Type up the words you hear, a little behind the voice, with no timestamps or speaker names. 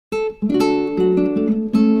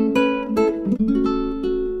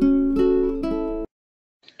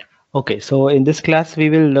Okay, so in this class we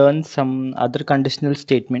will learn some other conditional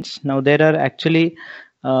statements. Now there are actually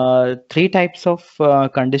three types of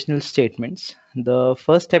conditional statements. The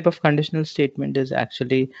first type of conditional statement is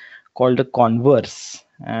actually called a converse,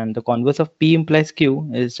 and the converse of P implies Q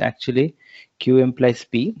is actually Q implies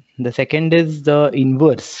P. The second is the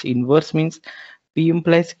inverse. Inverse means P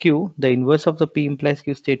implies Q. The inverse of the P implies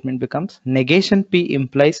Q statement becomes negation P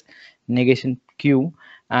implies negation Q.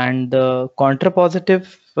 And the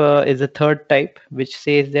contrapositive is a third type, which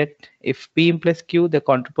says that if P implies Q, the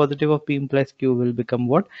contrapositive of P implies Q will become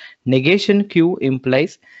what? Negation Q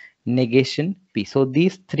implies negation P. So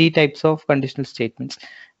these three types of conditional statements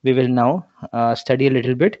we will now study a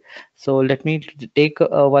little bit. So let me take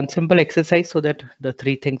one simple exercise so that the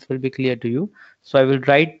three things will be clear to you. So I will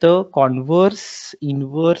write the converse,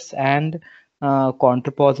 inverse, and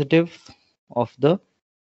contrapositive of the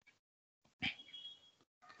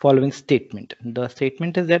following statement. The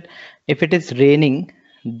statement is that if it is raining,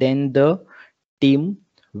 then the team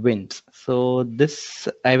wins. So this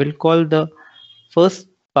I will call the first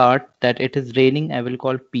part, that it is raining, I will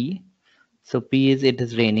call P. So P is it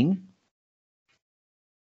is raining,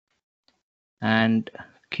 and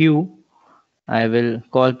Q I will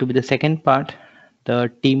call to be the second part,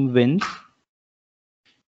 the team wins.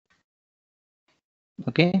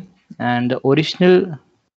 Okay, and the original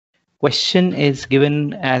question is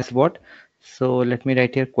given as what? So let me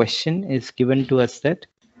write here, question is given to us that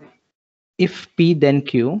if P then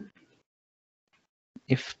Q,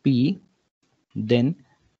 if P then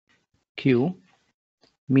Q,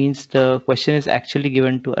 means the question is actually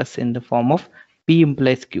given to us in the form of P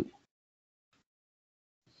implies Q.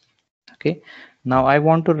 Okay, now I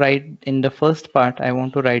want to write in the first part, I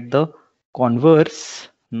want to write the converse.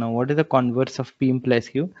 Now what is the converse of P implies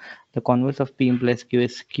Q? The converse of P implies Q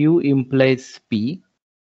is Q implies P,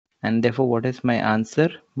 and therefore what is my answer?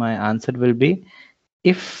 My answer will be,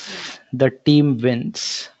 if the team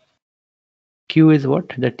wins, Q is what?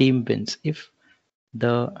 The team wins. If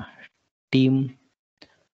the team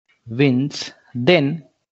wins, then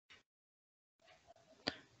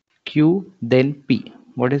Q, then P.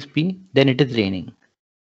 What is P? Then it is raining.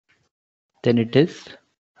 Then it is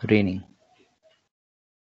raining.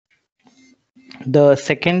 The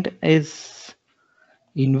second is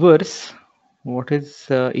inverse. What is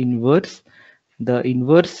inverse? The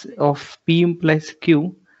inverse of P implies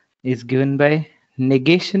Q is given by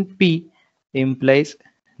negation P implies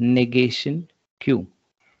negation Q.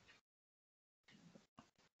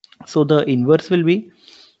 So the inverse will be,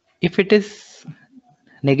 if it is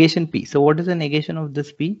negation P. So what is the negation of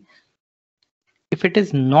this P? If it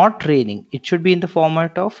is not raining, it should be in the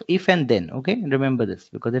format of if and then. Okay, remember this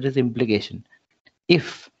because it is implication.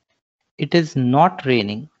 If it is not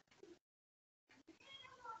raining,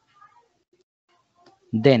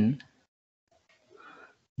 then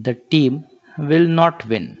the team will not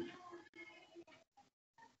win.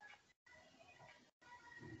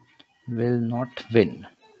 Will not win.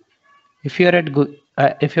 If you are at good,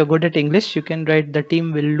 if you're good at English, you can write the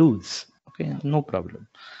team will lose. Okay, no problem.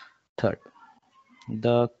 Third,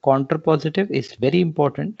 the contrapositive is very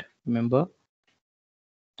important. Remember,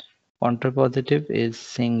 contrapositive is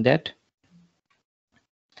saying that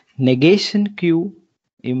negation Q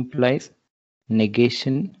implies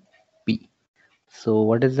negation P. So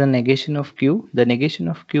what is the negation of Q? The negation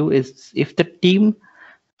of Q is if the team,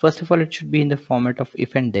 first of all, it should be in the format of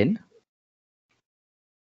if and then.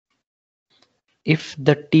 If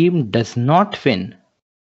the team does not win,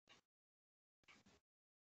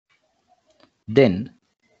 then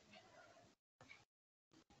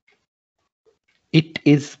it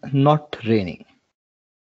is not raining.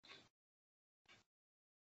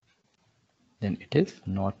 Then it is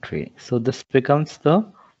not raining. So this becomes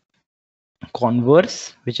the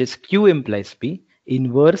converse, which is Q implies P,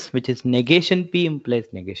 inverse, which is negation P implies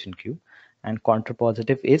negation Q, and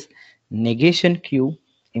contrapositive is negation Q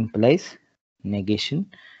implies negation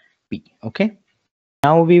P. Okay.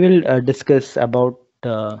 Now we will discuss about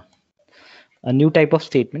a new type of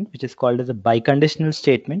statement, which is called as a biconditional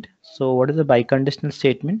statement. So what is a biconditional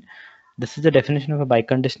statement? This is the definition of a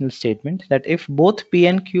biconditional statement, that if both P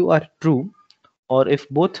and Q are true, or if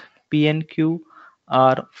both P and Q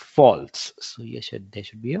are false. So there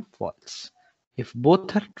should be a false. If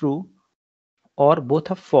both are true or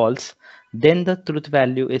both are false, then the truth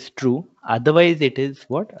value is true. Otherwise it is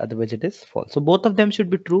what? Otherwise it is false. So both of them should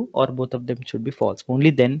be true or both of them should be false.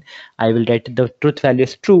 Only then I will write the truth value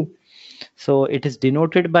is true. So it is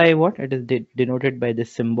denoted by what? It is denoted by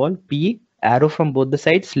this symbol P, arrow from both the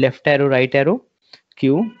sides, left arrow, right arrow,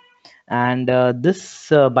 Q. And this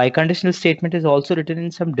biconditional statement is also written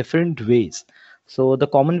in some different ways. So the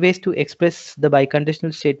common ways to express the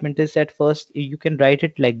biconditional statement is, at first you can write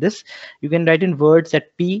it like this. You can write in words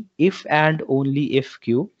that P if and only if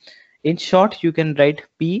Q. In short, you can write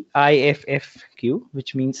P if Q,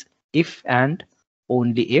 which means if and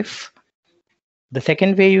only if. The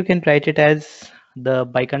second way you can write it as the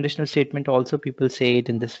biconditional statement, also people say it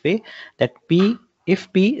in this way, that P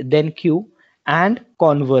if P then Q and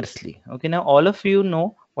conversely. Okay, now all of you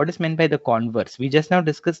know what is meant by the converse. We just now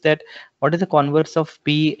discussed that what is the converse of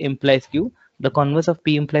P implies Q. The converse of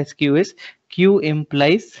P implies Q is Q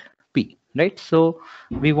implies P, right? So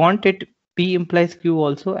we want it P implies Q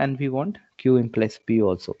also, and we want Q implies P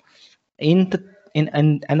also. In the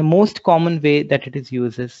and the most common way that it is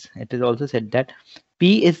used is, it is also said that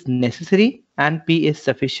P is necessary and P is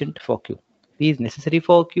sufficient for Q. P is necessary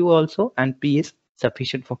for Q also, and P is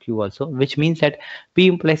sufficient for Q also, which means that P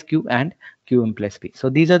implies Q and Q implies P. So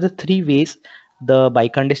these are the three ways the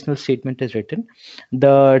biconditional statement is written.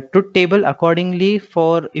 The truth table accordingly,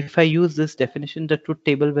 for if I use this definition, the truth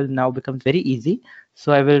table will now become very easy.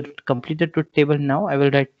 So I will complete the truth table now. I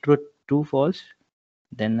will write truth true false,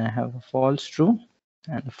 then I have a false true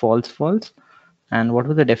and false false. And what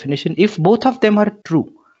was the definition? If both of them are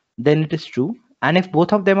true, then it is true. And if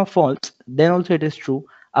both of them are false, then also it is true.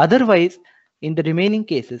 Otherwise, in the remaining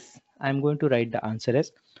cases, I'm going to write the answer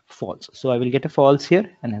as false. So I will get a false here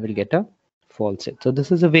and I will get a false here. So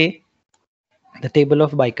this is the way the table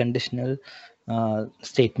of biconditional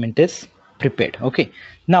statement is prepared. Okay.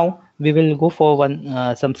 Now we will go for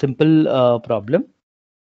some simple problem.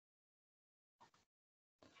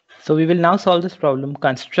 So we will now solve this problem.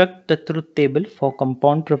 Construct the truth table for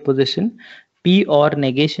compound proposition P or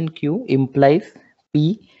negation Q implies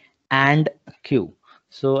P and Q.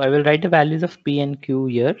 So I will write the values of P and Q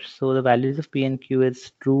here. So the values of P and Q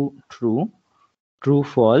is true, true, true,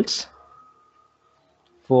 false,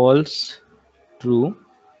 false, true,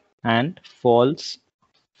 and false,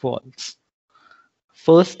 false.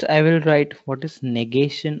 First, I will write what is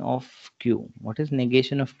negation of Q. What is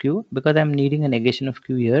negation of Q? Because I'm needing a negation of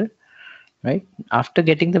Q here. Right, after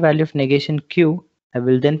getting the value of negation Q, I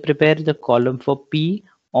will then prepare the column for P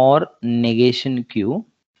or negation Q.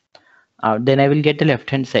 Then I will get the left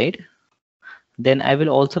hand side. Then I will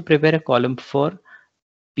also prepare a column for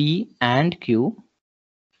P and Q.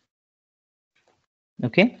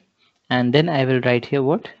 Okay, and then I will write here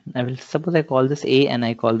what I will, suppose I call this A and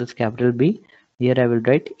I call this capital B. Here I will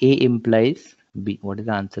write A implies B. What is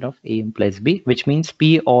the answer of A implies B? Which means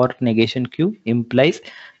P or negation Q implies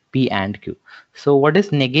P and Q. So what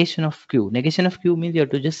is negation of Q? Negation of Q means you have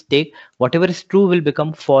to just take whatever is true will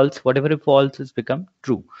become false, whatever is false is become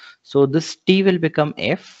true. So this T will become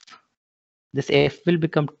F, this F will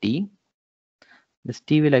become T, this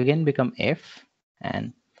T will again become F,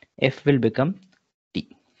 and F will become T.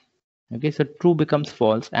 Okay, so true becomes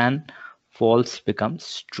false and false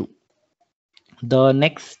becomes true. The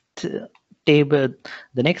next table,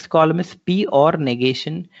 the next column is P or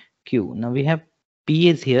negation Q. Now we have P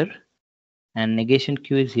is here and negation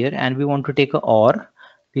Q is here, and we want to take a OR.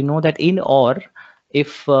 We know that in OR,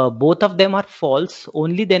 if both of them are false,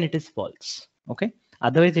 only then it is false. Okay,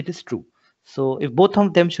 otherwise it is true. So if both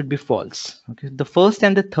of them should be false, okay, the first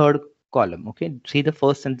and the third column, okay, see the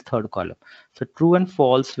first and the third column. So true and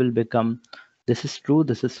false will become, this is true,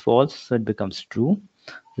 this is false, so it becomes true.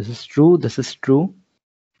 This is true, this is true,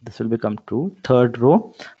 this will become true. Third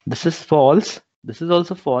row, this is false, this is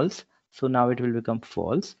also false, so now it will become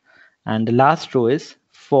false. And the last row is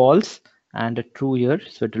false and a true here,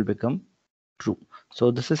 so it will become true. So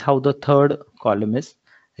this is how the third column is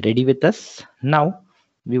ready with us. Now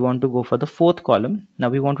we want to go for the fourth column. Now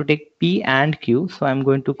we want to take P and Q, so I'm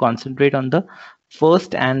going to concentrate on the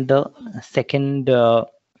first and the second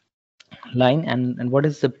line. And what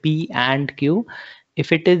is the P and Q?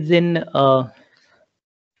 If it is in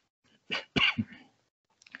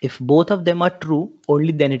if both of them are true,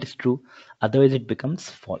 only then it is true, otherwise it becomes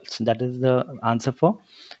false. That is the answer for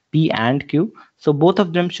P and Q. So both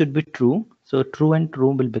of them should be true, so true and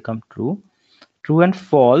true will become true. True and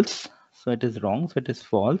false, so it is wrong, so it is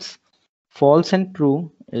false. False and true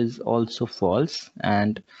is also false,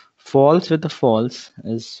 and false with the false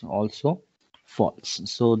is also false.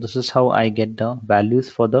 So this is how I get the values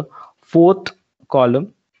for the fourth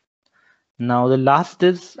column. Now the last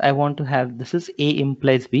is, I want to have, this is A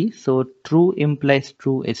implies B. So true implies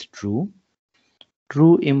true is true.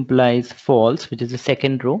 True implies false, which is the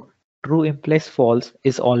second row. True implies false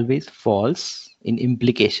is always false in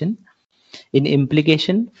implication. In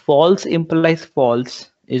implication, false implies false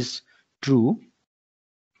is true.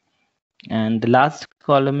 And the last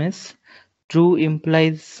column is true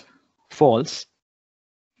implies false,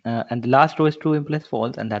 and the last row is true implies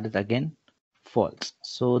false, and that is again false.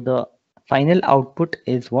 So the final output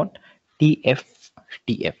is what? TF,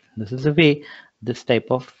 TF. This is the way this type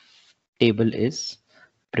of table is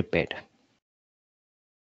prepared.